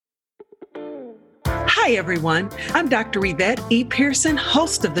Hi, everyone. I'm Dr. Yvette E. Pearson,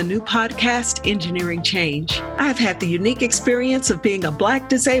 host of the new podcast, Engineering Change. I've had the unique experience of being a Black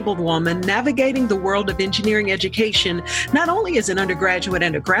disabled woman navigating the world of engineering education, not only as an undergraduate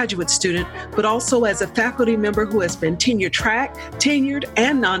and a graduate student, but also as a faculty member who has been tenured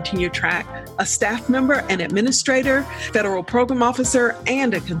and non-tenured track, a staff member, an administrator, federal program officer,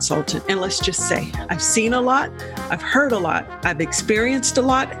 and a consultant. And let's just say, I've seen a lot, I've heard a lot, I've experienced a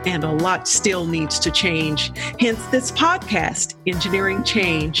lot, and a lot still needs to change. Hence this podcast, Engineering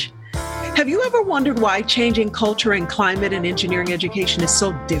Change. Have you ever wondered why changing culture and climate in engineering education is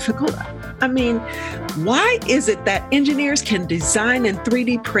so difficult? I mean, why is it that engineers can design and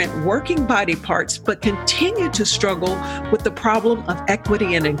 3D print working body parts, but continue to struggle with the problem of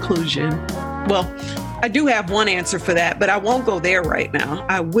equity and inclusion? Well, I do have one answer for that, but I won't go there right now.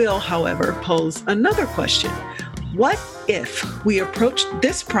 I will, however, pose another question. What if we approached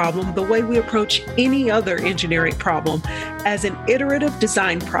this problem the way we approach any other engineering problem, as an iterative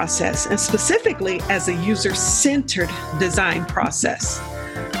design process, and specifically as a user-centered design process?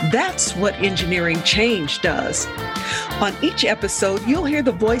 That's what Engineering Change does. On each episode, you'll hear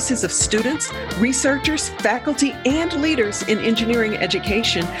the voices of students, researchers, faculty, and leaders in engineering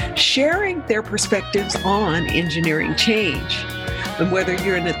education sharing their perspectives on engineering change. And whether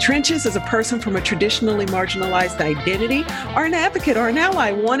you're in the trenches as a person from a traditionally marginalized identity, or an advocate or an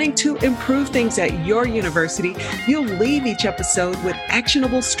ally wanting to improve things at your university, you'll leave each episode with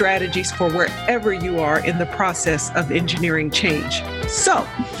actionable strategies for wherever you are in the process of engineering change. So,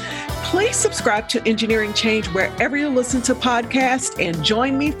 please subscribe to Engineering Change wherever you listen to podcasts, and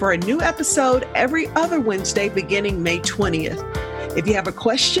join me for a new episode every other Wednesday beginning May 20th. If you have a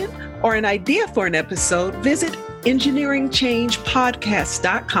question or an idea for an episode, visit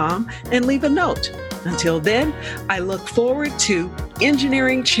engineeringchangepodcast.com and leave a note. Until then, I look forward to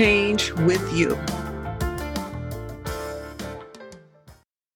engineering change with you.